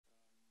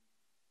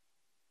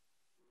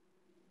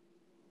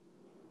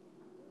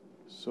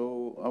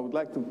So I would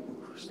like to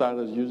start,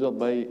 as usual,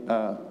 by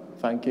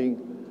thanking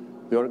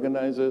the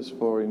organizers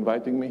for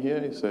inviting me here.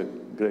 It's a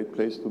great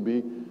place to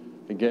be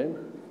again.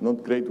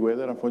 Not great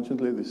weather,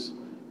 unfortunately, this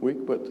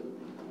week, but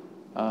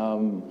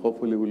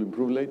hopefully we'll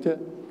improve later.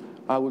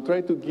 I will try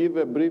to give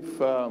a brief,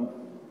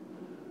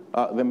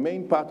 the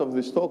main part of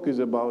this talk is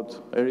about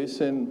a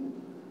recent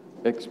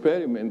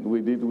experiment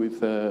we did with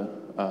the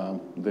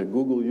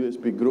Google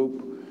USB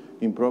group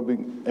in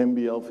probing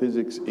NBL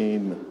physics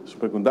in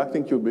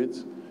superconducting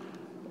qubits.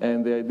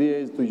 And the idea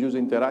is to use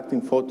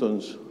interacting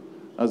photons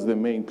as the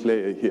main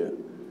player here.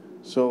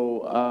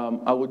 So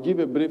I will give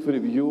a brief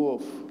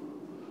review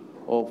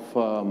of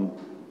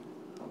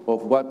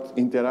what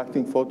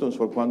interacting photons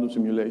for quantum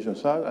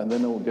simulations are, and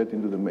then I will get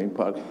into the main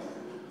part.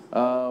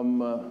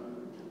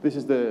 This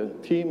is the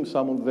team.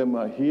 Some of them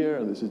are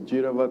here. This is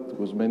Jiravat,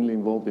 who was mainly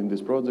involved in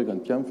this project,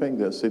 and Tianfeng.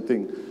 They're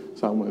sitting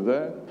somewhere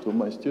there, two of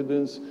my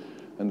students.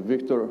 And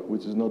Victor,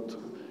 which is not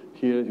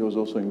here, he was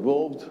also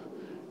involved.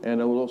 And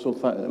I would also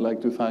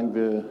like to thank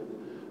the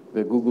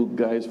Google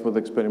guys for the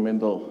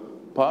experimental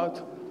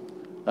part.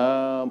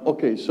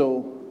 Okay,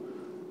 so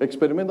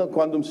experimental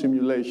quantum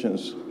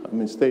simulations, I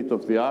mean, state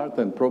of the art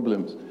and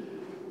problems.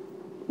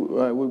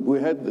 We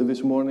had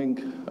this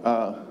morning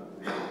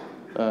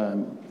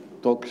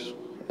talks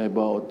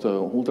about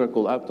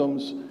ultra-cold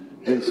atoms.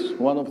 It's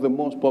one of the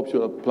most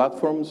popular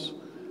platforms.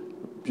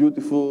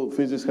 Beautiful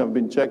physics have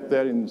been checked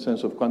there in the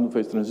sense of quantum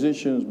phase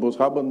transitions,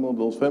 Bose-Hubbard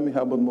models,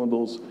 Fermi-Hubbard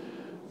models.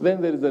 Then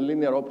there is the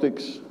linear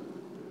optics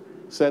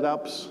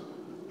setups,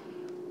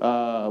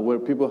 where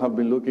people have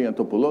been looking at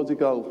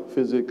topological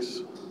physics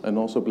and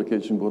also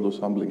application Bodeau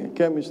sampling and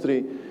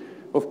chemistry.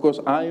 Of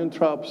course, ion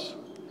traps,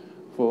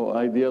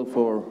 ideal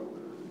for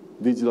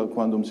digital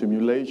quantum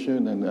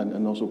simulation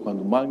and also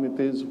quantum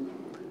magnetism.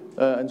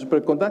 And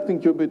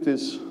superconducting qubit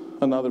is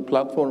another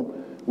platform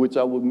which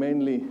I will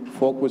mainly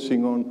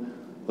focusing on,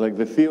 like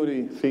the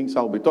theory things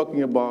I'll be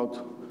talking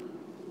about.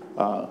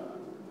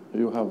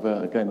 You have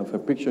a kind of a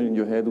picture in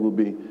your head will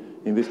be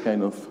in this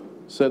kind of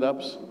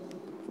setups.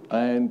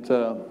 And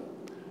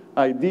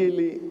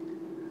ideally,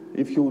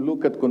 if you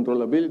look at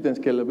controllability and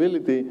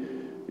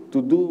scalability,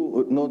 to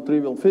do not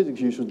trivial physics,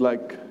 you should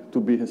like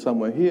to be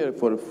somewhere here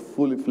for a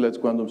fully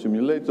fledged quantum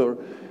simulator.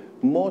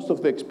 Most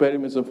of the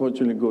experiments,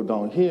 unfortunately, go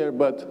down here,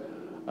 but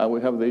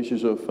we have the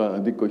issues of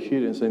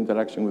decoherence and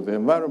interaction with the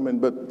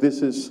environment. But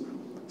this is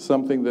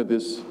something that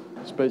is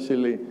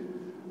especially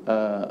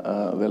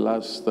the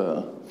last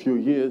few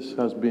years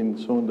has been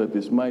shown that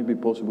this might be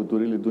possible to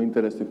really do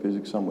interesting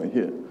physics somewhere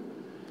here.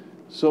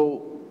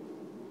 So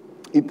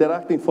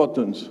interacting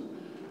photons.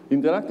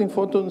 Interacting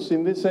photons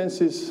in this sense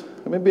is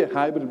maybe a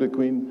hybrid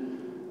between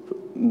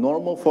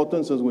normal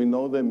photons as we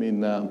know them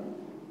in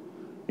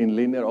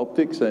linear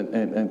optics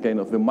and kind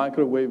of the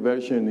microwave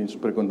version in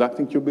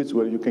superconducting qubits,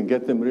 where you can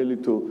get them really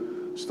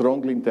to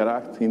strongly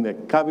interact in a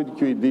cavity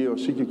QED or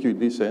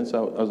CQQED sense,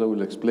 as I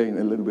will explain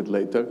a little bit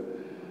later.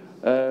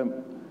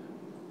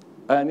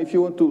 And if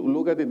you want to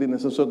look at it in a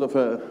sort of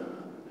a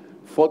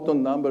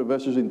photon number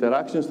versus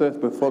interaction strength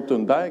per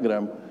photon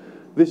diagram,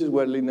 this is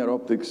where linear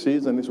optics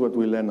is, and this is what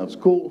we learn at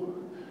school.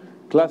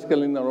 Classical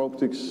linear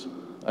optics,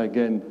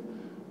 again,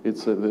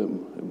 it's a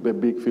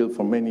big field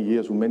for many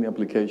years with many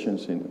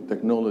applications in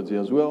technology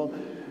as well.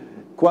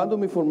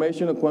 Quantum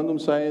information and quantum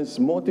science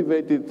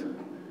motivated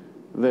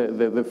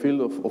the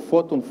field of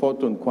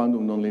photon-photon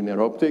quantum nonlinear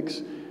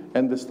optics.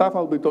 And the stuff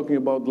I'll be talking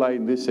about lie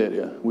in this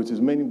area, which is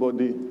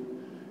many-body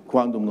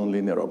quantum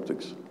nonlinear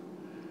optics,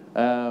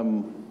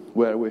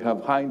 where we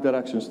have high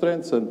interaction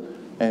strengths and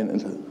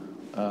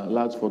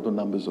large photon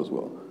numbers as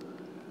well.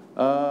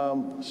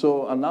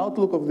 So an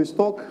outlook of this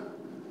talk,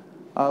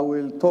 I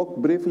will talk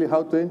briefly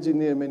how to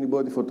engineer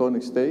many-body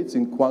photonic states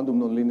in quantum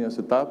nonlinear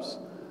setups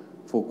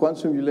for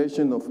quantum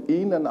simulation of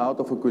in and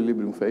out of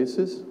equilibrium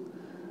phases.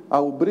 I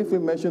will briefly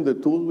mention the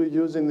tools we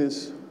use in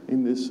this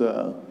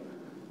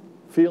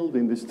field,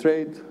 in this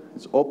trade.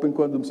 It's open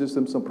quantum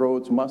systems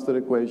approach, master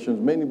equations,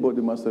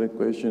 many-body master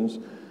equations,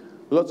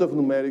 lots of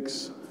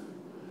numerics,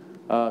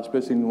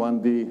 especially in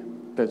 1D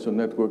tensor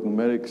network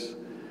numerics.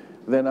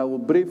 Then I will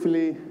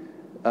briefly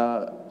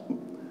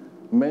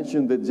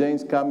mention the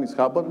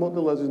Jaynes-Cummings-Hubbard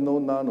model, as is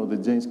known now, or the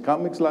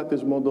Jaynes-Cummings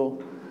lattice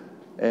model,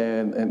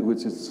 and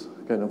which is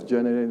kind of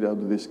generated out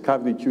of these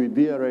cavity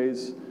QED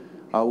arrays.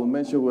 I will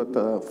mention what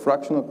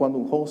fractional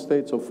quantum Hall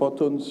states of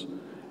photons,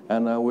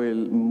 and I will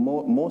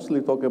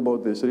mostly talk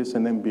about this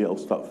recent NBL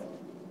stuff,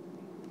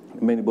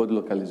 many-body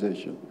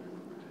localization.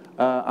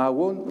 I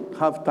won't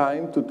have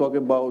time to talk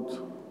about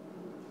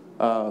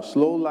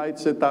slow light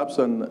setups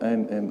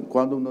and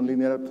quantum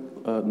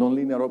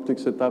nonlinear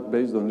optics setup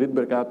based on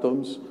Rydberg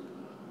atoms,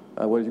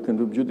 where you can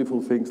do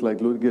beautiful things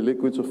like Lurge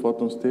liquids of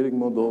photon steering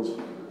models,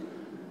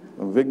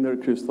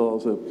 Wigner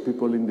crystals,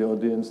 people in the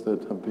audience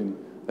that have been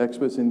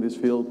experts in this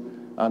field.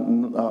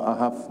 And I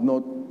have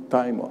no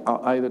time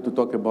either to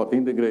talk about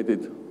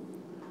integrated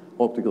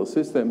optical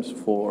systems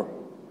for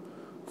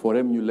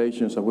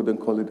emulations. I wouldn't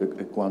call it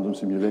a quantum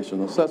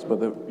simulation as such, but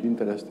they're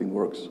interesting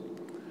works.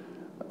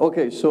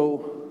 Okay,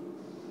 so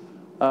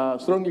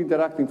strongly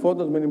interacting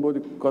photons, many-body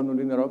quantum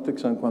linear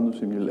optics, and quantum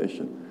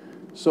simulation.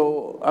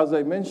 So as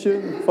I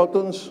mentioned,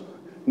 photons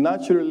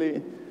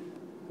naturally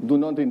do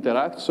not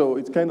interact, so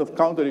it's kind of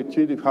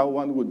counterintuitive how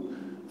one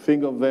would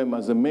think of them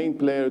as the main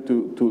player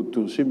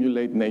to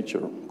simulate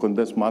nature,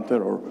 condensed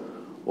matter,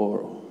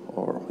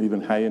 or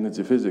even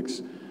high-energy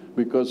physics,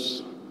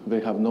 because they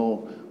have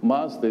no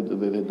mass, they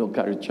don't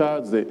carry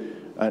charge,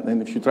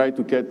 and if you try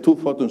to get two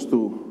photons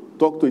to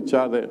talk to each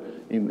other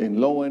in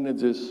low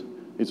energies,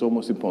 it's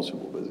almost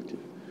impossible, basically.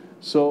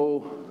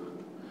 So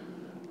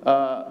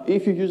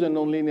if you use a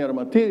nonlinear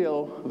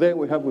material, then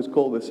we have what's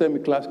called the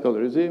semi-classical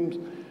regimes.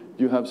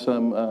 You have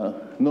some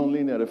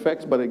nonlinear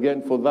effects, but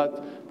again, for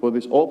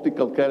this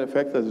optical Kerr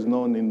effect that is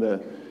known in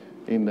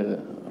the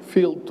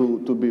field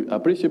to be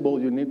appreciable,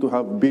 you need to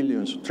have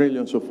billions,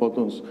 trillions of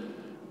photons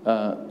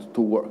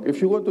to work.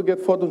 If you want to get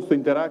photons to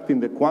interact in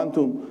the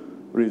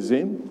quantum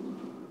regime,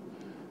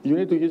 you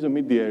need to use a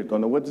mediator.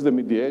 Now, what is the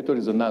mediator?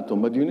 Is an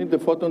atom, but you need the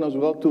photon as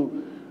well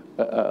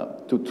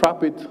to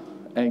trap it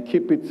and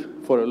keep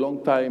it for a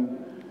long time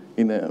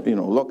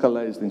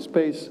localized in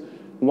space.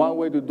 One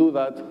way to do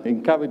that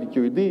in cavity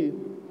QED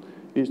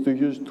is to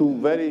use two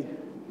very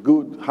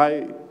good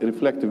high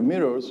reflective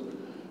mirrors.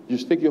 You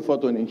stick your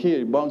photon in here,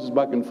 it bounces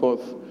back and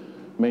forth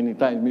many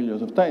times,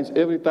 millions of times.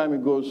 Every time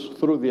it goes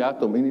through the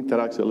atom, it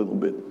interacts a little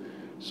bit.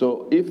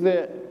 So if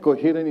the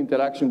coherent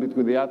interaction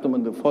between the atom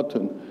and the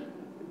photon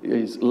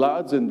is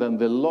larger than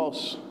the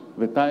loss,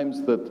 the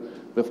times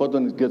that the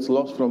photon gets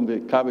lost from the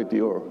cavity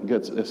or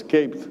gets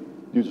escaped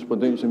due to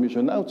spontaneous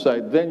emission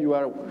outside, then you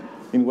are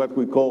in what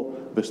we call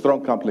the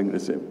strong coupling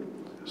regime.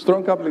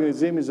 Strong coupling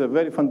regime is a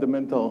very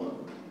fundamental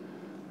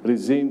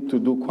regime to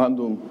do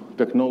quantum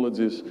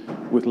technologies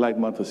with light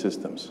matter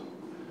systems.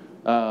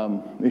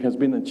 It has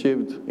been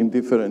achieved in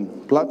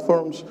different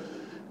platforms.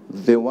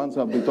 The ones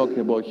I've been talking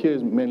about here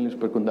is mainly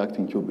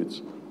superconducting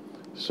qubits.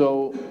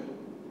 So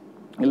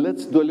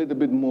let's do a little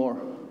bit more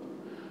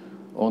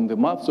on the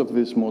maths of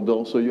this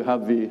model. So you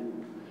have a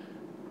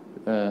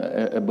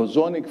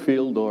bosonic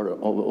field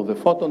or the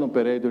photon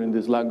operator in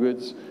this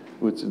language,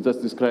 which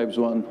just describes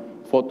one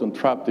photon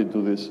trapped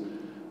into this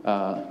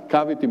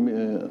cavity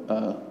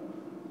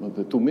of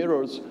the two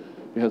mirrors.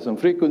 You have some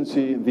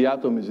frequency, the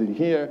atom is in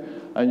here,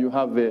 and you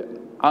have the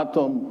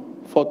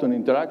atom-photon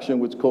interaction,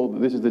 which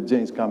this is the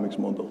James-Cummings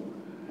model.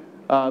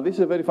 This is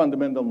a very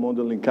fundamental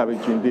model in cavity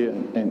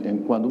QED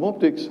and quantum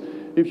optics.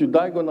 If you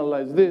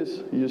diagonalize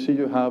this, you see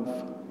you have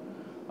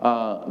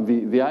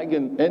the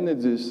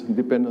eigenenergies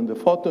depend on the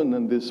photon,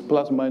 and this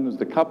plus minus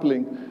the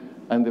coupling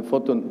and the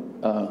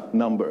photon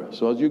number.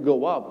 So as you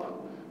go up,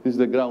 this is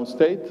the ground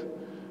state.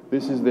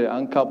 This is the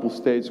uncoupled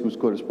states, which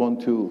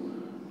correspond to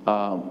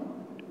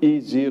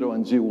E0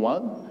 and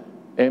G1,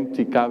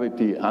 empty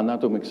cavity, an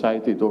atom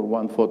excited, or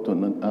one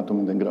photon, an atom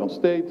in the ground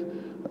state,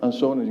 and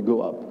so on as you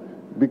go up.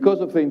 Because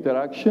of the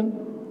interaction,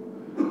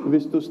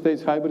 these two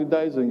states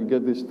hybridize, and you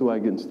get these two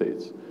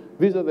eigenstates.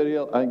 These are the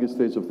real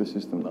eigenstates of the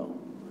system now.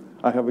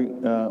 I have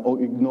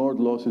ignored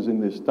losses in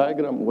this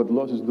diagram. What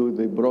losses do is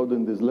they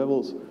broaden these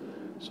levels.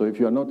 So if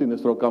you are not in a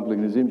strong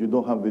coupling regime, you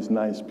don't have this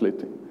nice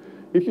splitting.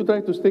 If you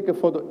try to stick a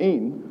photon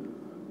in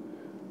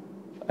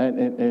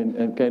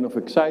and kind of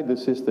excite the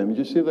system,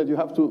 you see that you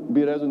have to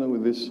be resonant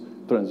with this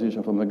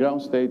transition from the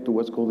ground state to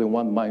what's called the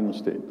 1-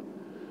 state.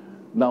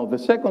 Now, the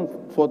second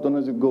photon,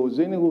 as it goes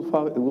in, it will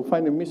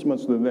find a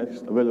mismatch to the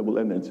next available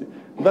energy.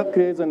 That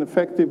creates an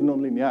effective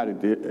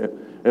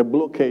nonlinearity, a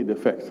blockade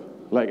effect,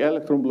 like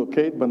electron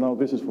blockade, but now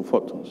this is for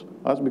photons.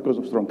 That's because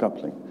of strong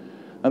coupling.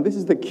 And this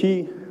is the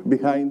key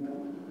behind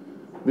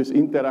these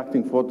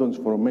interacting photons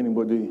for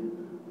many-body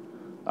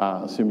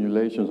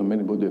simulations and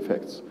many-body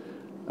effects.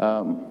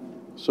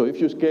 So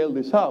if you scale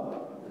this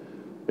up,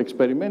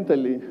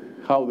 experimentally,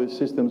 how these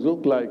systems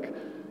look like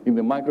in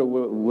the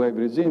microwave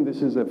regime,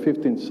 this is a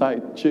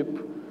 15-site chip,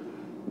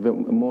 the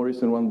more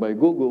recent one by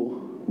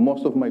Google.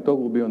 Most of my talk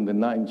will be on the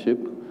 9 chip.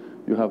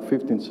 You have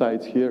 15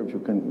 sites here, if you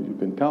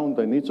can count,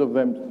 and each of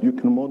them you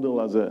can model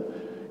as a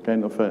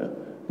kind of a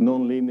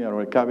nonlinear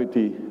or a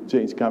cavity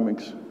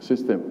James-Cummings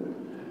system.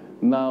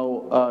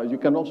 Now, you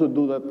can also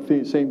do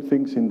that same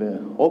things in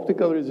the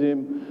optical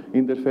regime,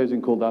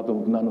 interfacing called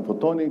atom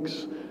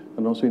nanophotonics,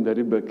 and also in the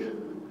Riebeck,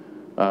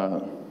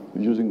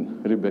 using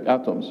Riebeck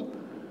atoms.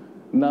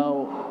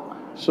 Now,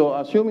 so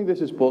assuming this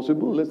is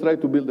possible, let's try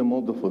to build a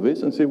model for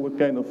this and see what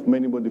kind of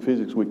many-body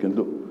physics we can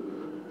do.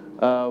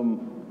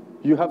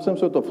 You have some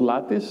sort of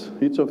lattice.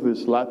 Each of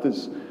these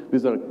lattice,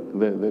 these are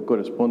the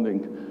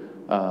corresponding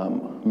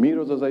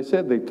mirrors, as I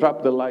said. They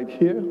trap the light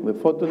here, the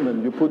photon,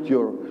 and you put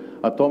your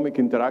atomic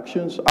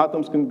interactions.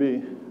 Atoms can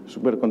be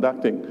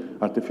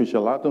superconducting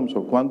artificial atoms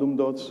or quantum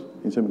dots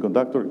in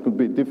semiconductor. It could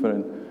be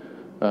different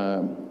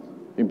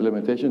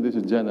implementation. This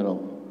is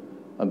general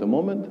at the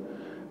moment.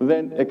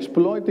 Then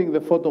exploiting the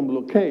photon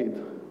blockade,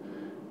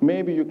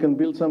 maybe you can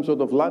build some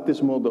sort of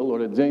lattice model or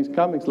a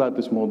James-Cummings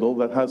lattice model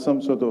that has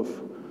some sort of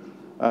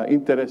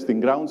interesting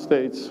ground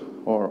states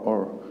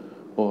or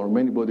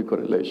many-body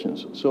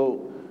correlations.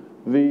 So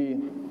the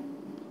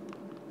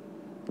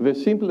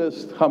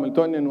simplest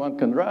Hamiltonian one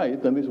can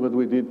write, and this is what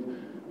we did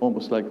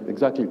almost like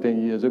exactly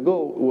 10 years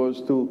ago,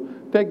 was to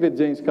take the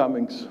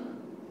James-Cummings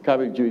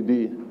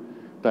cavity-QED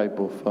type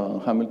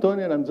of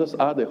Hamiltonian and just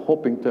add a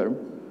hopping term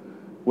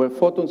where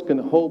photons can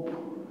hop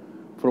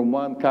from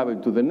one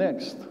cavity to the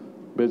next,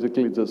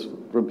 basically just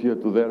from here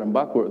to there and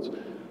backwards.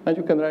 And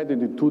you can write it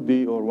in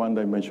 2D or 1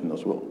 dimension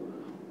as well.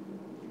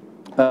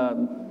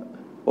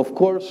 Of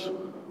course,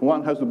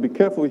 one has to be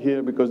careful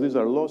here because these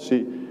are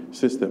lossy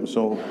systems.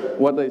 So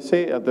what I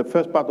say at the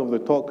first part of the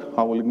talk,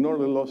 I will ignore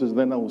the losses,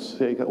 then I will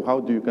say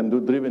how you can do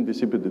driven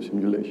dissipative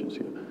simulations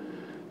here.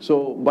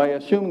 So by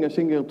assuming a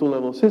single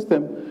two-level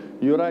system,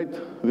 you write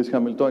this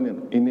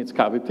Hamiltonian in its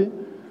cavity,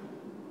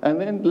 and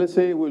then let's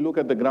say we look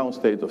at the ground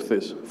state of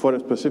this for a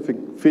specific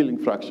filling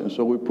fraction.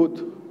 So we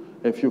put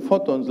a few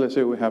photons, let's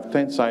say we have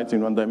 10 sites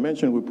in 1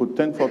 dimension, we put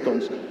 10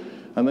 photons,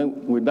 and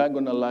then we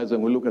diagonalize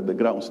and we look at the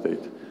ground state.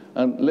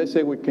 And let's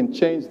say we can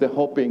change the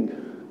hopping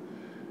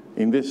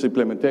in this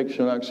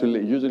implementation,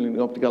 actually,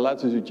 using optical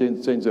lattices, you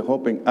change the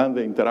hopping and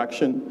the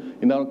interaction.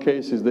 In our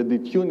case, is the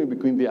detuning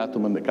between the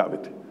atom and the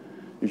cavity.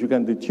 If you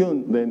can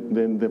detune,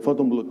 then the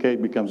photon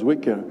blockade becomes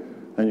weaker,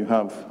 and you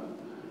have,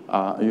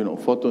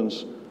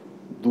 photons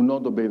do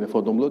not obey the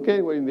photon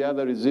blockade, where in the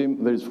other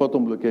regime, there is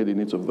photon blockade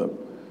in each of them.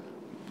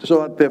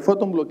 So at the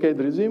photon blockade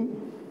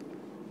regime,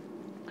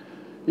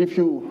 if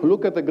you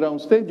look at the ground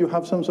state, you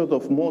have some sort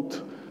of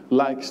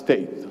mode-like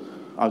state,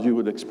 as you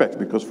would expect,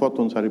 because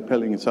photons are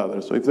repelling each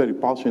other. So if the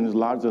repulsion is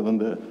larger than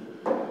the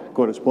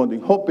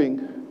corresponding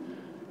hopping,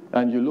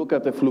 and you look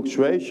at the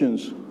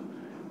fluctuations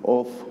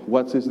of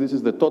this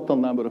is the total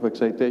number of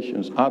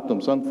excitations,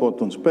 atoms and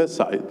photons per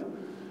site,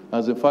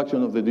 as a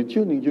function of the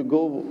detuning, you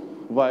go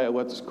via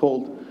what's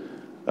called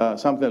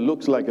something that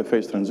looks like a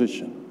phase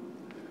transition,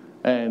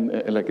 and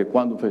like a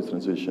quantum phase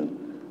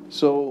transition.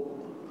 So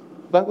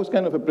that was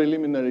kind of a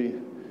preliminary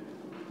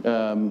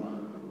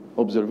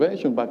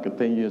observation back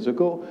 10 years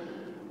ago,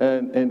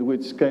 and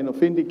which kind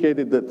of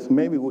indicated that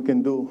maybe we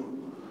can do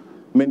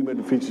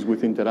many features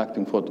with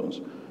interacting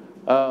photons.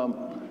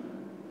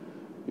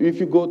 If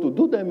you go to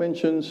 2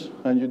 dimensions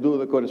and you do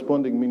the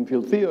corresponding mean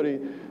field theory,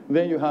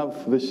 then you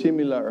have the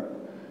similar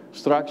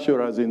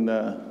structure as in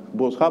the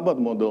Bose-Hubbard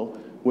model,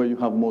 where you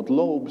have mode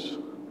lobes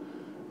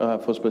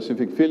for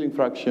specific filling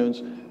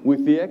fractions,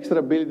 with the extra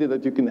ability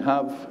that you can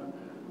have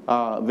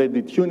the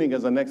detuning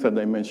as an extra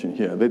dimension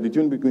here, the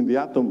detuning between the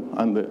atom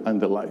and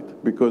the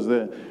light, because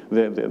the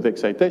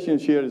excitation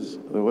here is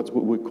what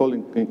we call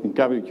in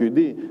cavity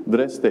QED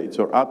dress states,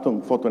 or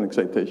atom photon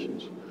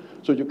excitations.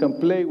 So you can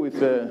play with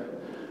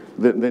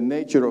the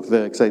nature of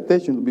the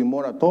excitation to be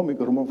more atomic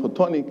or more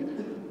photonic,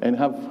 and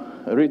have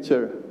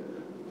richer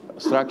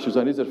structures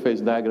and richer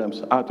phase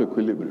diagrams at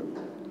equilibrium.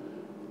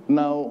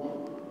 Now,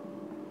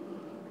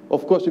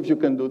 of course, if you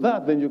can do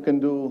that, then you can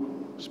do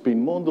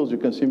spin models, you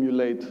can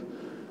simulate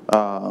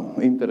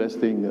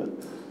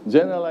interesting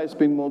generalized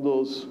spin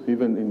models,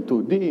 even in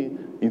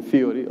 2D, in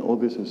theory. All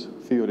this is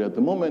theory at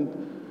the moment.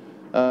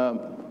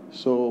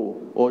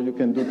 Or you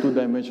can do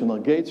 2-dimensional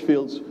gauge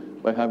fields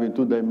by having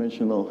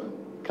 2-dimensional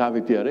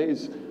cavity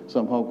arrays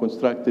somehow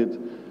constructed,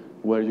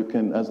 where you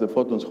can, as the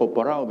photons hop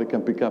around, they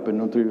can pick up a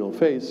non-trivial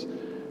phase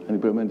and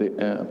implement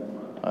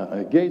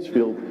a gauge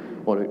field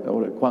or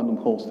a quantum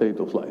Hall state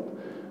of light.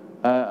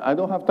 I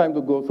don't have time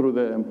to go through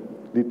the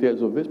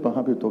details of this, but I'm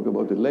happy to talk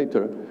about it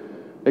later.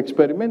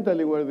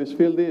 Experimentally, where this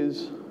field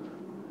is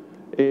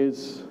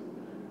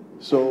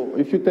so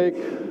if you take,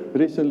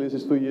 recently, this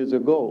is 2 years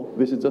ago,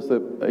 this is just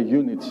a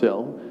unit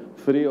cell,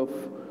 3 of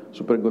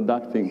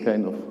superconducting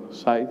kind of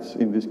sites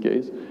in this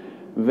case.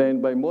 Then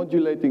by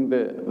modulating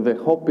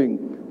the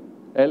hopping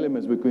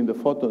elements between the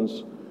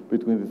photons,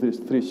 between these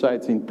 3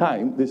 sites in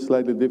time, this is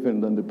slightly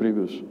different than the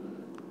previous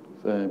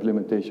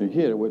implementation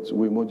here, which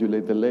we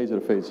modulate the laser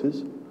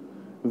phases,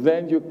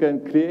 then you can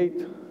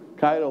create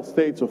chiral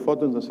states of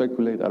photons that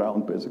circulate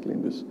around, basically,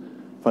 in this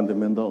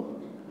fundamental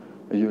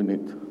unit.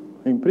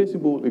 In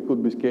principle, it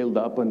could be scaled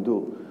up and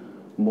do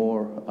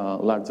more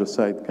larger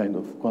site kind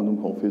of quantum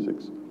Hall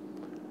physics.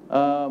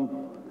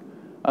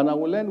 And I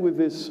will end with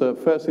this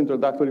first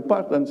introductory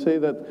part and say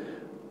that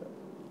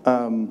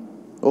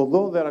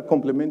although there are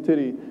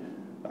complementary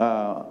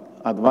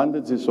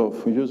advantages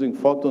of using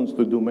photons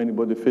to do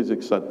many-body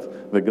physics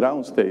at the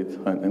ground state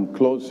and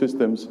closed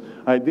systems,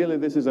 ideally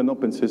this is an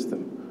open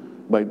system.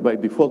 By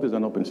default, it's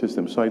an open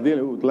system. So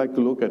ideally, we would like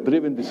to look at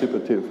driven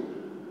dissipative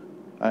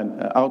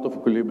and out of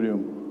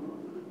equilibrium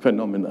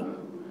phenomena.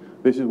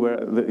 This is where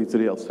its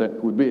real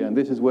strength would be, and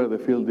this is where the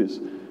field is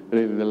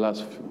really the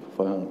last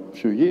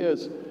few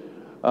years,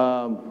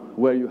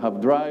 where you have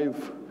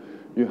drive,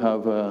 you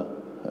have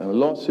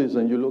losses,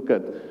 and you look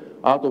at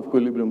out of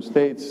equilibrium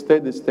states,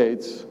 steady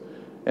states,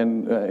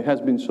 and it has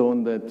been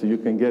shown that you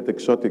can get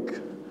exotic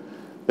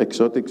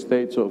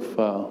states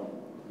of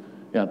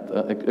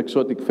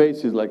exotic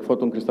phases like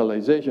photon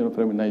crystallization or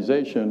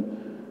Ferminization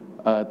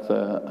at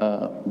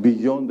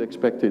beyond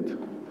expected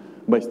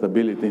by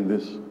stability in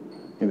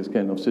this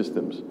kind of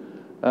systems.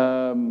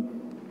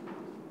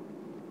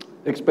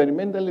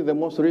 Experimentally, the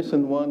most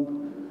recent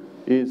one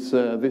is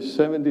this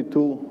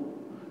 72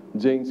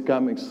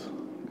 James-Cummings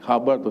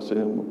Hubbard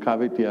or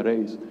cavity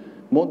arrays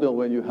model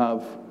where you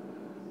have,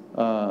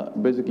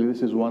 basically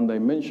this is one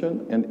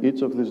dimension, and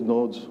each of these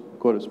nodes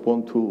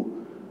correspond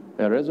to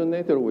a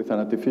resonator with an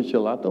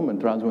artificial atom, a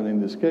trans one in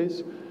this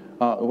case.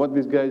 What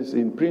these guys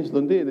in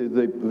Princeton did is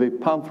they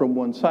pump from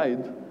one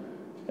side,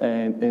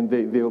 and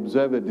they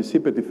observe a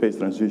dissipative phase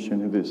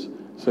transition in this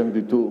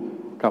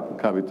 72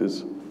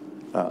 cavities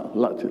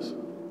lattice.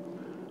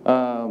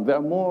 There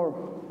are more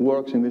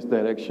works in this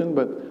direction,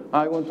 but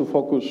I want to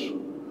focus,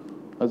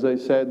 as I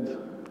said,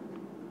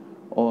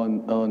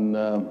 on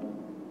the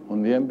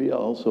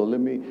MBL. So let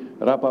me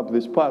wrap up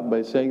this part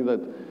by saying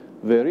that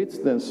the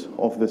richness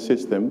of the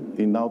system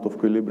in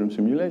out-of-equilibrium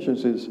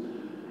simulations is,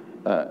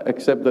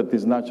 except that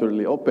it's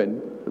naturally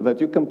open, that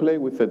you can play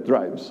with the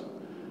drives.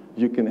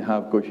 You can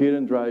have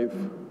coherent drive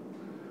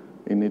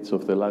in each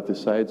of the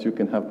lattice sites. You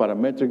can have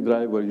parametric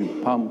drive where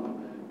you pump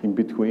in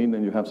between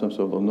and you have some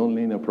sort of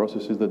nonlinear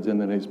processes that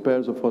generates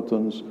pairs of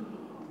photons,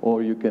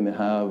 or you can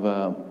have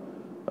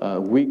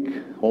weak,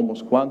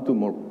 almost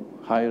quantum or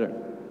higher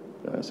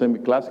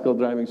semi-classical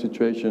driving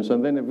situations.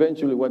 And then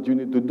eventually what you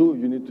need to do,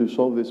 you need to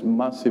solve this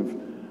massive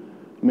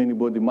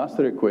many-body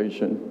master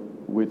equation,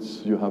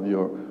 which you have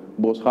your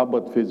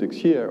Bose-Hubbard physics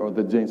here, or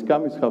the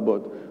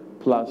James-Cummings-Hubbard,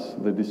 plus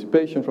the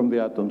dissipation from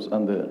the atoms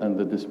and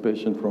the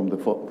dissipation from the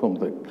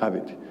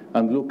cavity,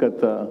 and look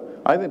at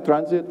either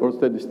transient or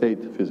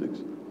steady-state physics.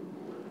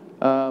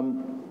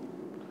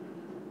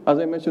 As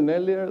I mentioned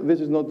earlier,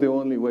 this is not the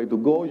only way to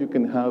go. You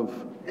can have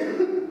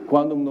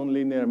quantum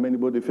nonlinear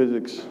many-body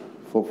physics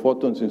for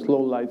photons in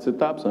slow light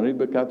setups and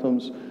Rydberg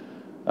atoms.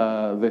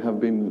 There have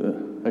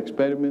been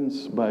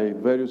experiments by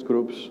various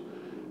groups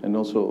and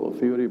also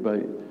theory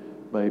by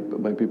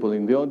people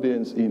in the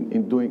audience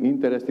in doing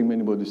interesting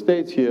many-body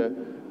states here.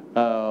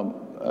 I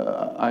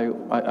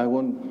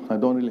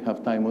don't really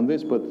have time on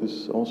this, but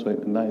it's also a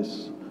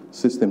nice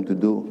system to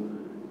do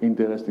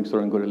interesting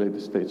strong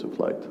correlated states of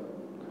light.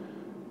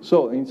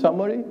 So in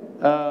summary,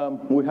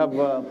 we have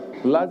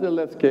larger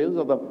length scales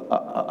that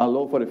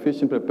allow for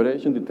efficient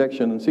preparation,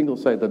 detection, and single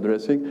site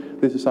addressing.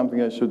 This is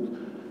something I should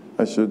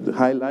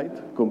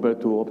highlight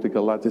compared to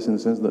optical lattice, in the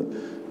sense that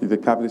if the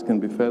cavities can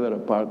be further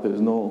apart, there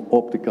is no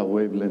optical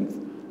wavelength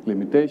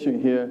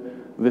limitation here.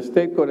 The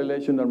state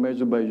correlation are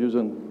measured by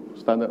using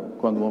standard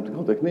quantum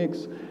optical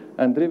techniques,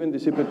 and driven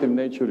dissipative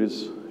nature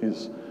is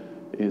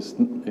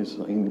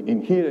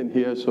in here and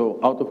here, so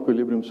out of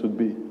equilibrium should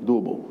be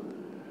doable.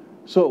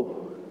 So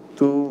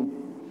to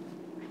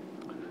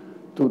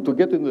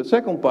get into the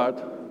second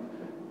part,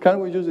 can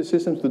we use the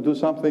systems to do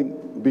something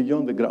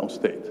beyond the ground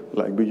state,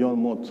 like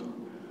beyond mode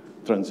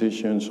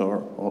transitions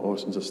or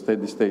just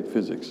steady state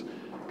physics?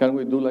 Can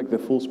we do like the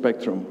full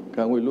spectrum?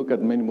 Can we look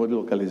at many-mode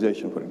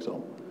localization, for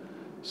example?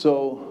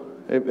 So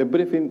a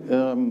brief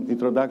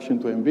introduction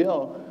to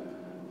MBL.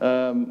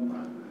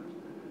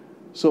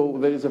 So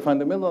there is a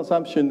fundamental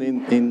assumption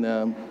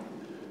in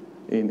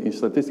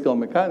statistical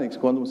mechanics,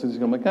 quantum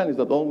statistical mechanics,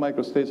 that all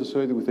microstates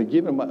associated with a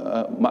given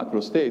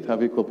macro state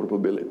have equal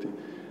probability.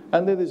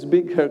 And there is this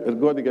big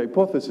ergodic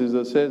hypothesis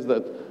that says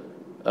that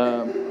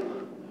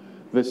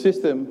the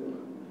system,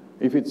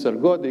 if it's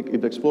ergodic,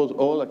 it explores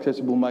all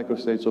accessible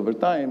microstates over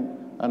time.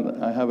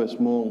 And I have a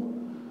small,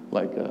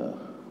 like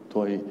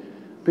toy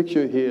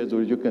picture here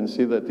where you can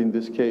see that in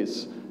this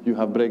case, you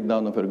have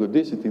breakdown of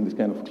ergodicity in this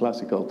kind of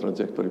classical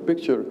trajectory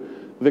picture.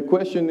 The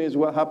question is,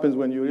 what happens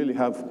when you really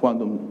have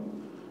quantum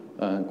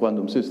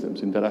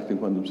systems, interacting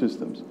quantum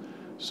systems?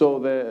 So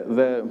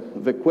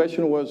the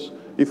question was,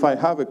 if I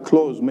have a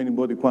closed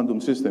many-body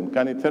quantum system,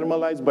 can it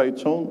thermalize by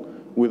its own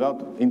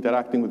without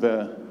interacting with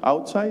the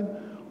outside,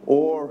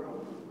 or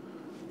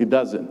it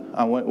doesn't?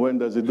 And when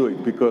does it do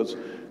it? Because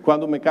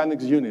quantum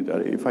mechanics is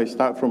unitary. If I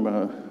start from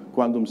a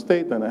quantum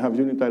state and I have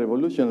unitary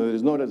evolution, there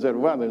is no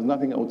reservoir, there's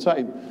nothing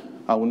outside,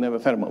 I will never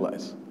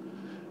thermalize.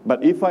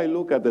 But if I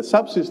look at the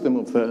subsystem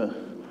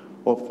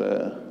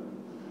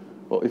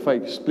or if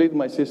I split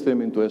my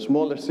system into a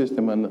smaller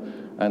system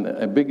and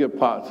a bigger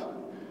part,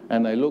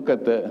 and I look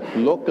at the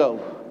local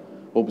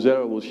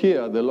observables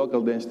here, the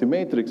local density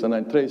matrix, and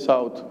I trace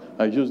out,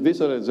 I use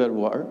this as a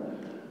reservoir,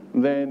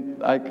 then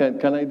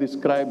can I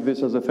describe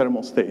this as a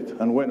thermal state?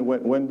 And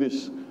when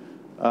this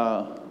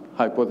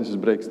hypothesis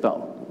breaks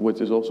down,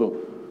 which is also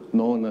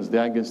known as the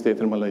eigenstate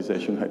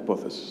thermalization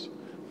hypothesis.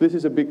 This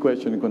is a big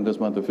question in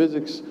condensed matter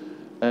physics.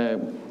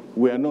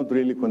 We are not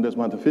really condensed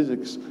matter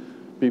physics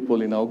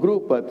people in our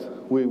group,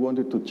 but we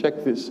wanted to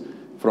check this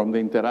from the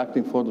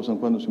interacting photons and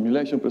quantum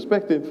simulation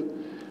perspective.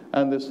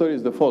 And the story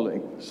is the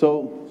following.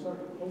 So, sorry,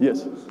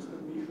 yes.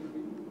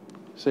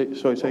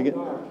 Sorry, say again?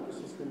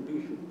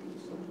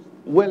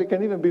 Well, it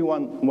can even be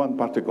one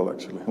particle,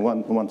 actually,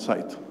 one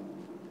site.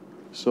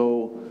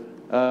 So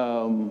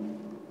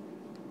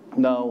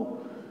now,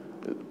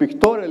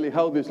 pictorially,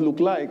 how this look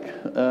like,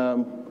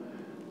 the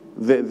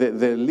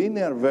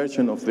linear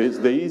version of this,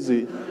 the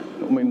easy,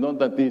 I mean, not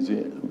that easy,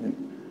 I mean,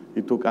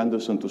 it took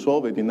Anderson to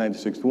solve it in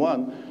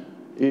 1961,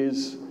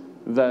 is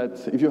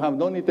that if you have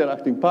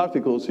non-interacting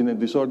particles in a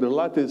disordered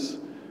lattice,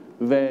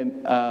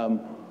 then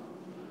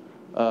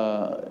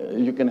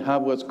you can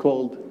have what's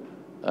called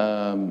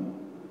for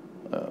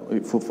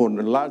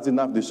a large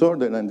enough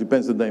disorder, and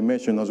depends the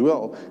dimension as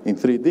well, in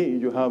 3D,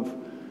 you have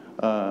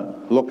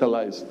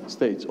localized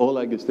states. All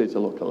eigenstates are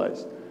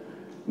localized.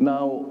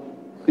 Now,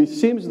 it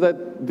seems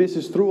that this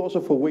is true also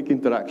for weak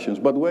interactions,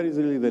 but where is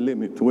really the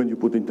limit when you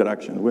put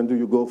interaction? When do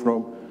you go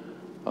from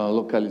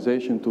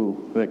localization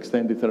to the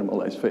extended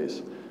thermalized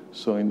phase?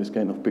 So in this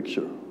kind of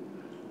picture,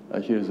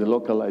 here's the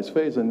localized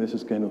phase, and this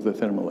is kind of the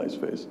thermalized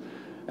phase.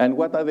 And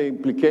what are the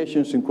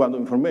implications in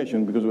quantum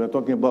information? Because we're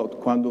talking about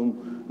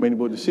quantum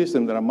many-body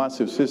systems that are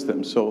massive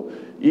systems. So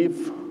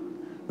if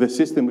the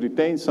system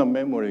retains some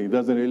memory, it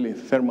doesn't really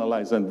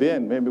thermalize at the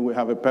end, maybe we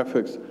have a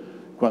perfect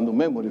quantum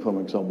memory, for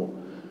example.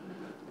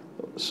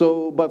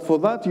 So, but for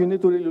that, you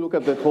need to really look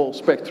at the whole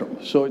spectrum.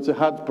 So it's a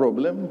hard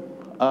problem,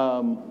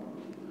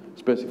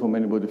 especially for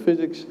many-body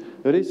physics.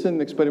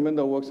 Recent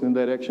experimental works in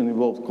the direction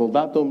involved cold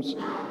atoms,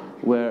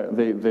 where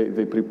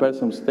they prepare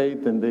some state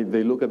and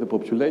they look at the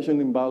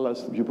population in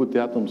ballast. You put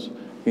the atoms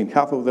in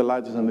half of the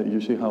largest and you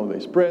see how they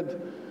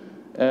spread.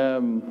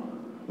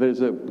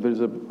 There's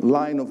a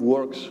line of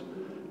works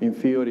in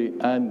theory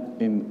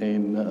and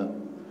in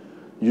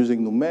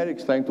using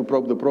numerics, trying to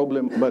probe the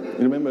problem. But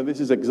remember, this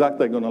is exact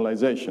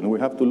diagonalization. We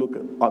have to look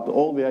at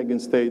all the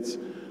eigenstates.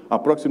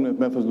 Approximate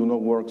methods do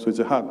not work, so it's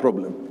a hard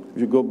problem.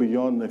 If you go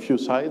beyond a few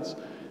sites,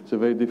 it's a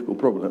very difficult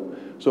problem.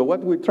 So what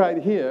we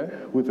tried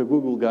here with the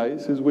Google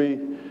guys is we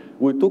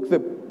took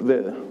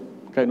the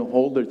kind of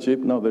older chip.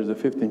 Now there's a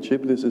 15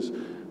 chip. This is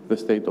the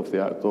state of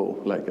the art, or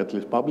like at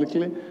least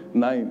publicly,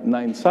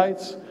 nine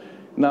sites.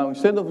 Now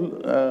instead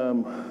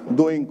of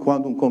doing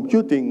quantum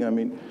computing, I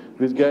mean,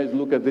 these guys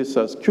look at this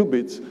as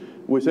qubits.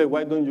 We say,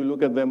 why don't you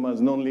look at them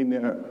as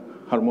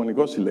nonlinear harmonic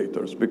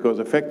oscillators? Because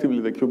effectively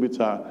the qubits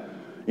are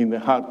in the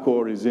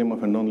hardcore regime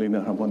of a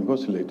nonlinear harmonic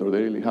oscillator.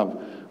 They really have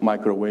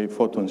microwave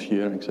photons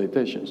here and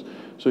excitations.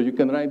 So you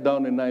can write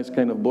down a nice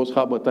kind of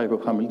Bose-Hubbard type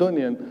of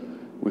Hamiltonian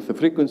with the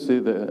frequency,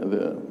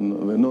 the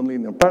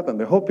nonlinear part, and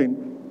the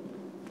hopping.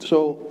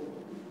 So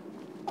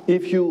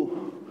if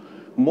you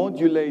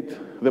modulate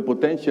the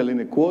potential in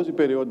a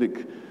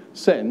quasi-periodic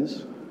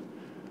sense,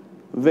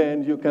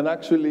 then you can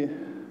actually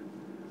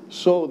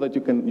show that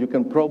you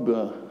can probe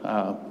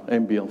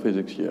MBL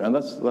physics here. And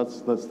that's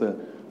the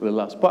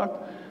last part.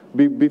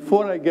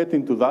 Before I get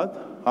into that,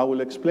 I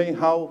will explain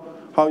how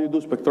you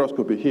do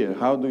spectroscopy here.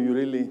 How do you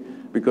really,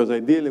 because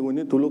ideally we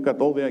need to look at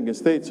all the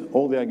eigenstates,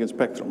 all the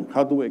eigenspectrum.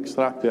 How do we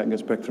extract the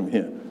eigenspectrum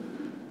here?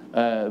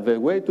 The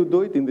way to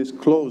do it in this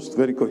closed,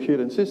 very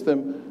coherent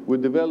system, we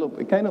develop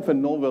a kind of a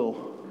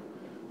novel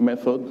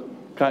method,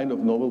 kind of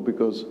novel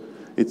because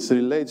it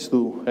relates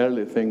to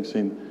early things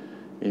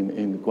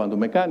in quantum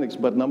mechanics,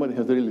 but nobody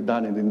has really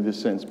done it in this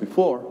sense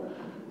before.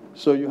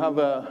 So you have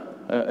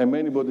a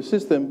many-body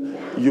system,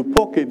 you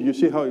poke it, you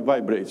see how it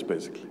vibrates,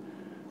 basically.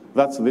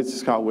 This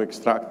is how we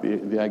extract the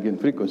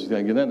eigenfrequencies, the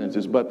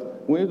eigenenergies,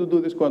 but we need to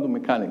do this quantum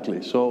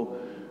mechanically. So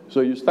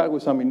you start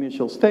with some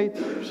initial state,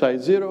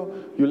 size 0,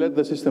 you let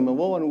the system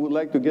evolve, and we would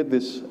like to get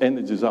these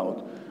energies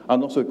out,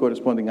 and also the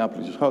corresponding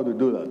amplitudes. How do you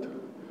do that?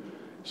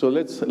 So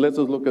let's just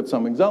look at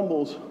some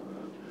examples.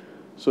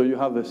 So you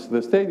have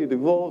the state, it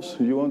evolves,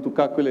 you want to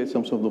calculate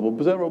some sort of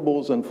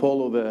observables and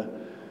follow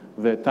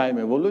the time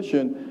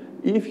evolution.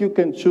 If you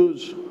can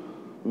choose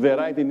the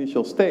right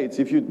initial states,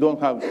 if you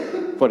don't have,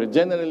 for a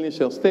general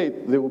initial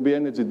state, there will be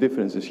energy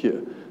differences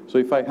here. So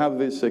if I have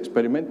this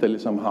experimentally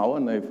somehow,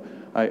 and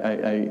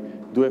I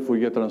do a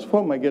Fourier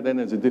transform, I get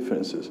energy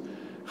differences.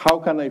 How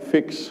can I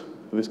fix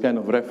this kind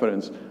of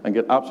reference and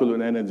get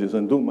absolute energies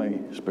and do my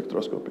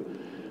spectroscopy?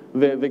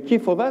 The key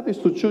for that is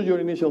to choose your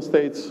initial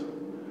states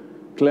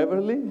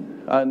cleverly.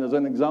 And as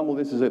an example,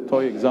 this is a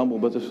toy example,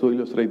 but just to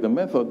illustrate the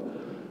method,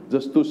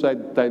 just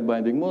two-sided tight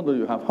binding model,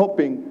 you have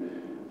hopping,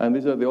 and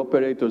these are the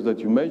operators that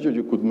you measure.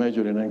 You could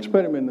measure in an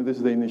experiment, and this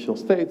is the initial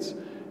states.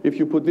 If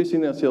you put this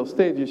initial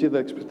state, you see the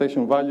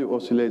expectation value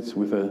oscillates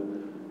with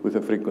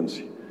a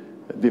frequency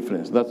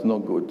difference. That's not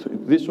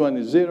good. This one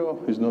is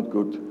 0, is not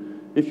good.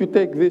 If you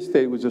take this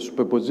state with a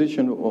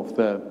superposition of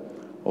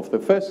the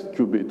first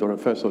qubit or a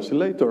first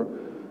oscillator,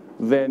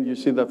 then you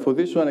see that for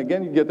this one,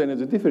 again, you get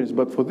energy difference,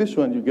 but for this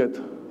one, you get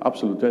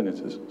absolute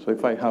energies. So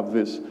if I have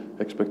this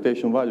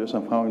expectation value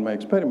somehow in my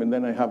experiment,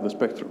 then I have the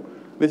spectrum.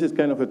 This is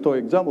kind of a toy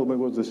example, but it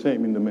was the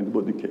same in the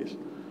many-body case.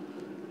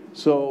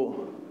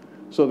 So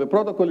the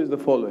protocol is the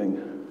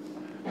following.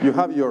 You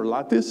have your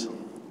lattice.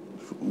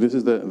 This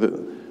is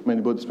the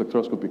many-body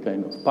spectroscopy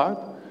kind of part.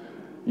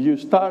 You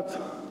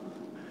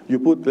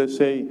put, let's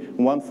say,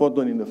 one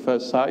photon in the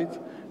first site.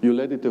 You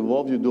let it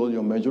evolve, you do all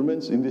your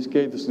measurements. In this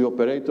case, the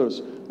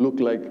operators look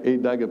like A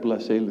dagger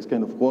plus A, this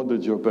kind of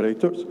quadrature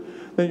operators.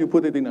 Then you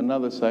put it in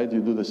another site, you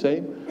do the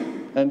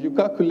same. And you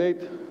calculate,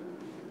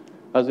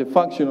 as a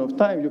function of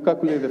time, you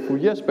calculate the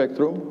Fourier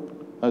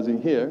spectrum, as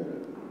in here,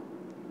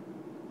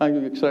 and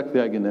you extract the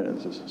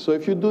eigenenergies. So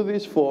if you do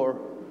this for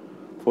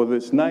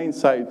this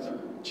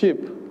 9-site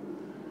chip,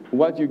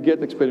 what you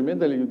get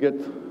experimentally, you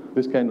get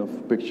this kind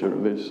of picture.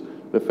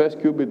 The first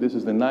qubit, this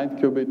is the 9th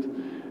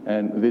qubit,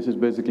 and this is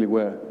basically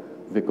where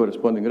the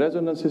corresponding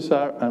resonances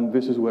are, and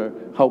this is where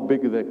how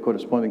big the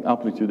corresponding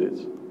amplitude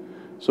is.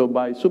 So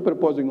by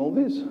superposing all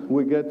this,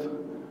 we get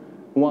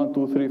 1,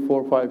 2, 3,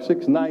 4, 5,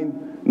 6,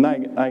 9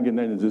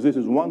 eigenenergies. This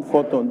is one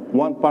photon,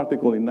 one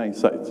particle in 9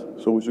 sites.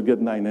 So we should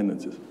get 9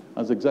 energies.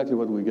 That's exactly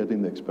what we get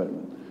in the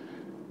experiment.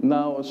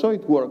 Now, so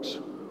it works,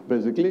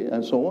 basically,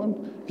 and so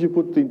on. If you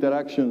put the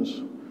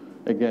interactions,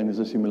 again, it's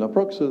a similar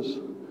process.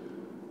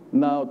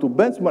 Now, to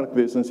benchmark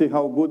this and see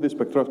how good the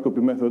spectroscopy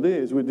method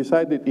is, we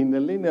decided in the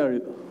linear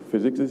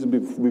physics, this is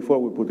before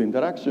we put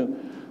interaction,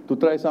 to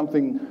try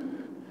something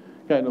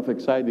kind of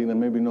exciting and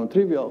maybe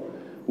non-trivial,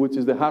 which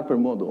is the Harper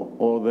model,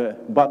 or the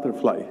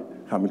butterfly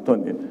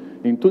Hamiltonian.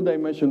 In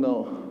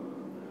 2-dimensional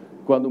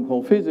quantum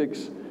Hall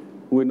physics,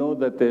 we know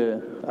that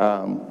the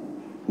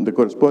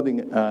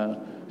corresponding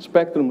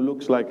spectrum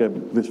looks like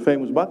this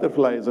famous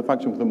butterfly as a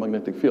function of the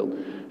magnetic field.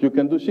 You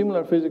can do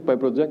similar physics by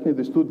projecting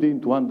this 2D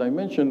into 1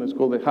 dimension. It's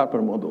called the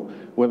Harper model,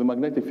 where the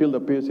magnetic field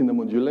appears in the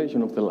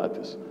modulation of the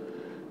lattice.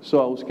 So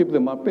I'll skip the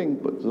mapping,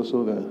 but it's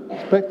also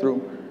the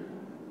spectrum.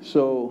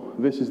 So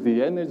this is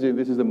the energy,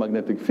 this is the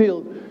magnetic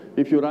field.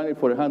 If you run it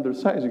for 100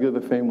 sites, you get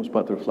the famous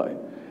butterfly.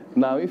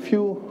 Now,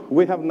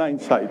 we have 9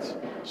 sites,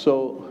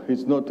 so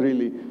it's not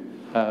really,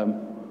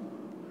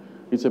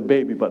 it's a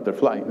baby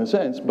butterfly in a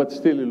sense, but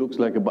still it looks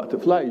like a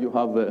butterfly. You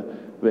have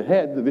the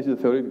head, this is a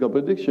theoretical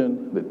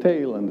prediction, the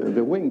tail and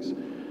the wings.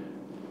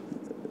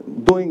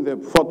 Doing the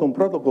photon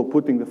protocol,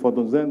 putting the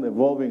photons in,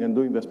 evolving and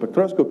doing the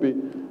spectroscopy,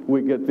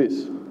 we get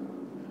this.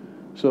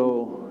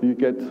 So you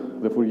get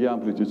the Fourier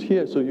amplitudes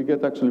here, so you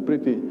get actually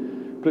pretty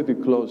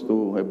close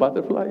to a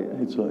butterfly.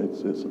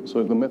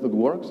 So the method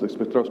works, the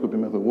spectroscopy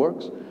method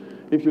works.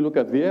 If you look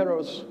at the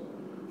errors,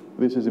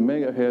 this is in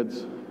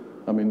megahertz.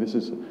 I mean, this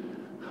is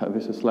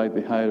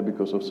slightly higher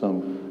because of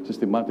some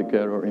systematic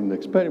error in the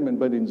experiment,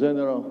 but in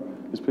general,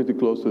 it's pretty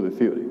close to the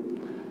theory.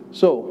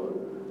 So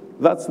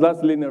that's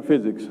linear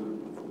physics.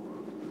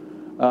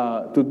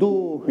 To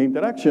do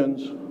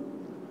interactions,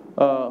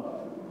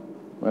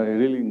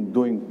 really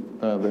doing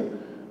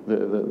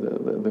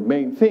the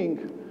main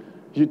thing,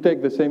 you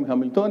take the same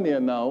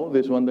Hamiltonian now,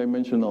 this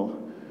 1-dimensional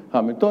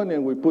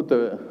Hamiltonian, we put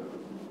a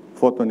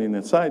photon in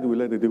a side, we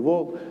let it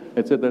evolve,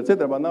 et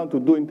cetera, but now to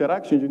do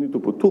interactions, you need to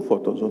put 2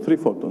 photons or 3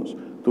 photons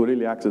to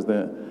really access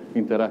the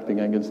interacting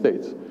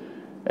eigenstates.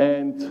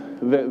 And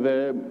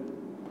the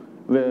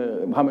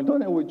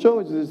Hamiltonian we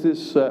chose is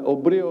this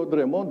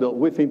Aubry-Audrey model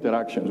with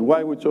interactions.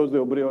 Why we chose the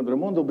Aubry-Audrey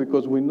model?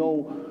 Because we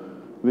know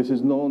this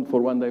is known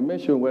for 1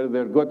 dimension where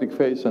the ergodic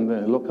phase and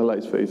the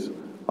localized phase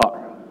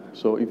are.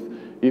 So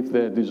if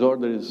the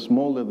disorder is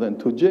smaller than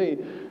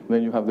 2J,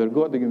 then you have the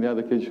ergodic. In the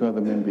other case, you have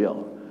the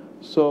MBL.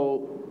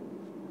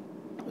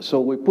 So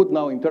we put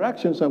now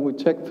interactions and we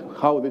checked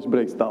how this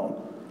breaks down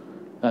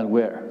and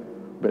where,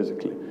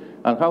 basically.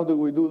 And how do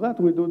we do that?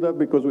 We do that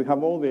because we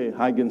have all the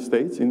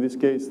eigenstates. In this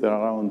case, they're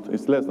around,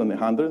 it's less than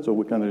 100, so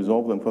we can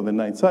resolve them for the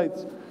 9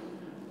 sites.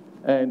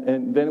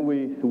 And then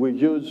we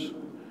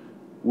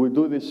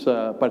do this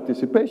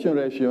participation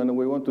ratio, and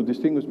we want to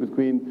distinguish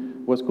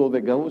between what's called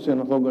the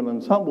Gaussian orthogonal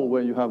ensemble,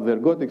 where you have the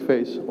ergodic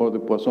phase or the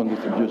Poisson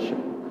distribution,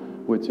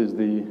 which is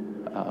the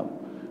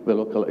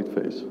localized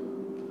phase.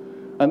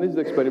 And this is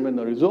the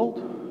experimental result.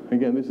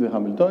 Again, this is the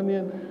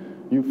Hamiltonian.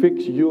 You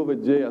fix U over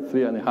J at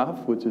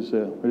 3.5, which is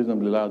a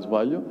reasonably large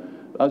value.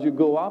 As you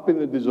go up in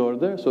the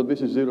disorder, so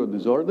this is 0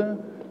 disorder.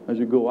 As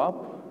you go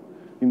up,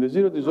 in the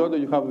 0 disorder,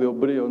 you have the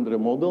Aubry-Audrey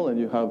model, and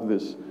you have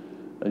this,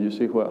 and you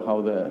see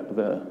how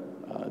the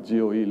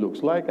GOE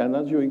looks like. And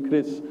as you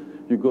increase,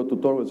 you go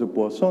towards the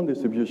Poisson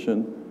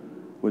distribution,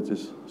 which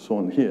is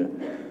shown here.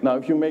 Now,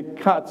 if you make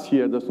cuts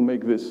here, just to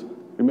make this,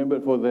 remember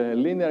for the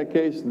linear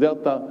case,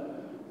 delta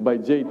by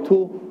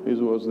J2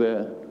 was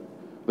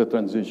the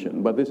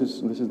transition, but this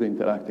is the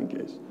interacting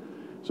case.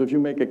 So if you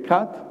make a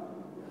cut,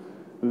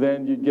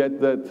 then you get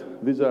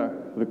that these are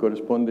the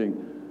corresponding,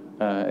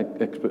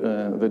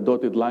 the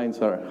dotted lines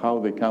are how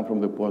they come from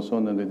the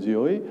Poisson and the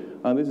GOE,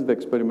 and this is the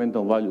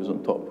experimental values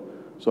on top.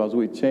 So as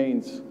we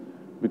change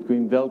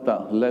between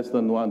delta less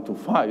than 1 to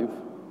 5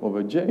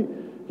 over J,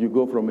 you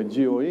go from a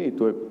GOE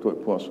to a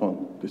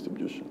Poisson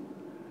distribution.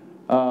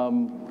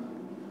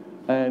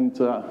 I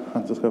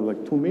just have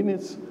like 2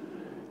 minutes.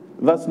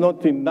 That's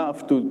not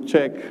enough to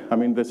check. I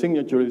mean, the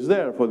signature is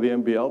there for the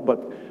MBL,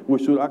 but we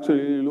should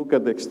actually look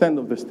at the extent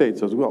of the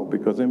states as well,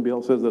 because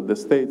MBL says that the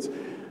states,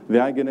 the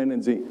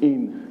eigenenergy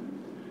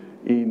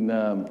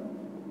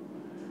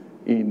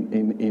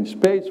in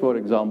space, for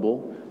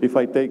example, if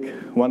I take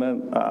one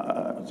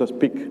and just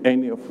pick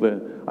any of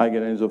the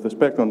eigenenergies of the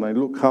spectrum, and I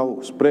look how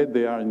spread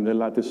they are in the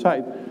lattice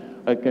side,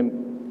 I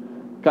can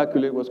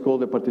calculate what's called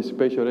the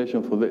participation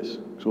ratio for this,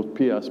 so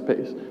PR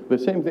space. The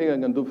same thing I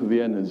can do for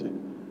the energy,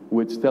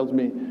 which tells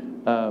me,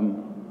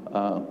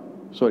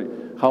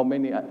 how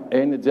many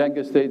energy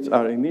eigenstates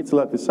are in each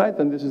lattice site,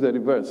 and this is the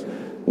reverse.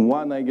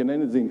 One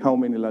eigenenergy in how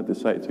many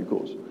lattice sites it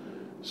goes.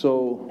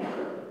 So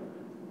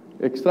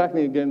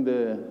extracting again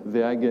the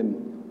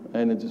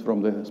eigenenergies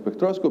from the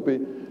spectroscopy,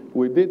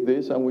 we did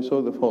this and we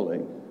saw the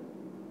following.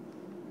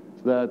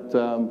 That,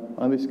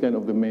 and this is kind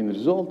of the main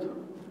result,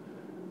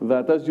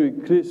 that as you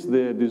increase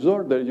the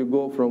disorder, you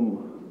go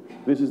from,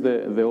 this is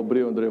the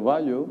Aubry-André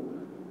value,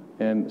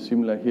 and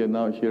similar here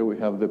now, here we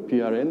have the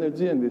PR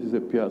energy, and this is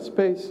the PR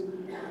space.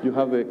 You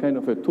have a kind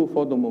of a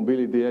two-photon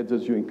mobility edge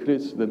as you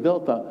increase the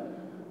delta.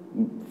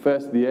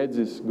 First, the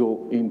edges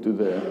go into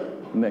the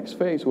next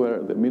phase, where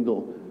the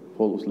middle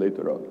follows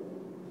later on.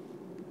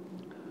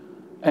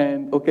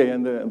 And okay,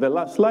 and the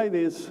last slide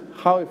is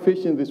how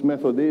efficient this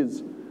method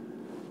is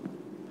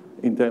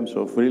in terms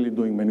of really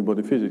doing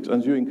many-body physics.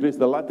 As you increase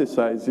the lattice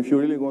size, if you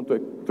really want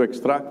to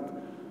extract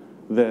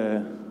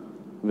the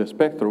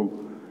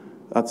spectrum,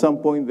 at some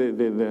point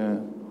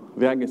the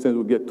eigenstates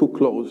will get too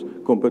close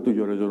compared to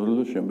your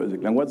resolution,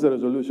 basically. And what's the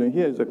resolution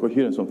here is the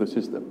coherence of the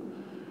system.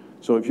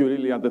 So if you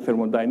really at the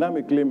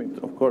thermodynamic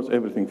limit, of course,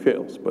 everything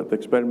fails. But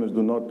experiments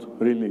are not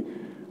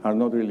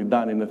really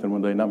done in the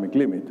thermodynamic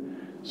limit.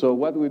 So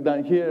what we've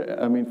done here,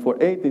 I mean, for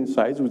 18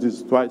 sites, which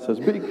is twice as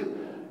big,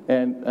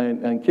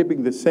 and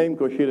keeping the same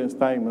coherence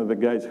time that the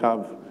guys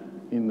have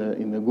in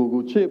the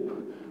Google chip,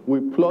 we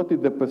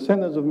plotted the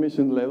percentage of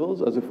mission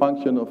levels as a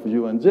function of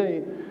U and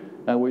J,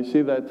 and we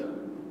see that,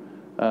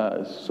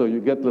 so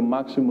you get the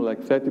maximum like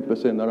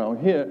 30%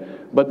 around here,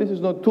 but this is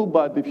not too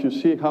bad if you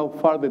see how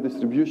far the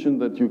distribution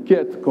that you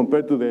get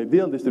compared to the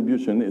ideal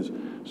distribution is.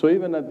 So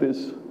even at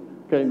this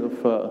kind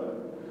of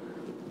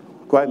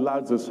quite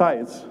larger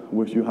size,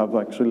 which you have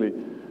actually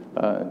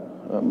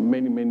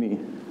many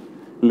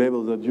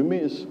levels that you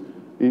miss,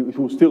 it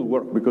will still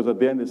work, because at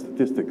the end it's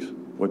statistics,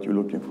 what you're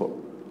looking for.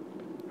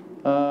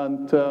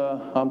 And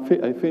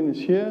I finish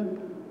here.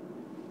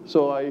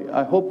 So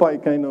I hope I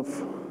kind of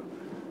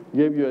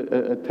gave you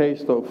a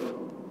taste of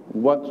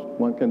what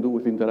one can do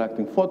with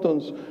interacting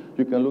photons.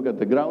 You can look at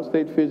the ground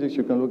state physics.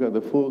 You can look at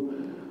the full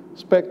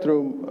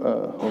spectrum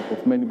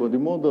of many-body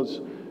models.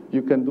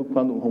 You can do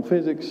quantum home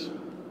physics.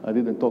 I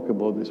didn't talk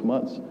about this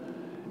much.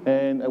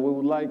 And we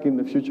would like in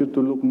the future to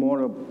look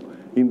more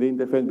in the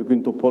interface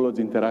between topology,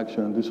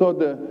 interaction, and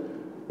disorder.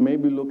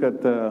 Maybe look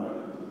at,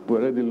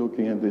 we're already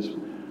looking at this,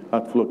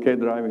 at flow K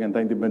driving and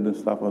time-dependent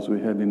stuff as we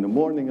had in the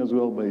morning as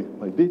well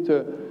by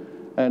Dieter.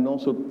 And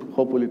also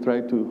hopefully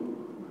try to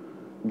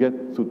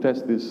get to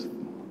test these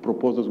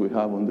proposals we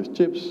have on these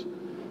chips.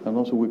 And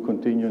also we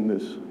continue in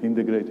this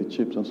integrated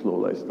chips and slow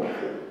light stuff.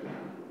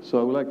 So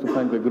I would like to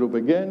thank the group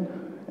again.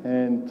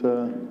 And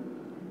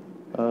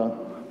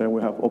then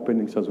we have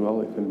openings as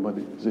well. If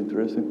anybody is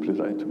interested, please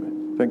write to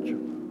me. Thank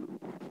you.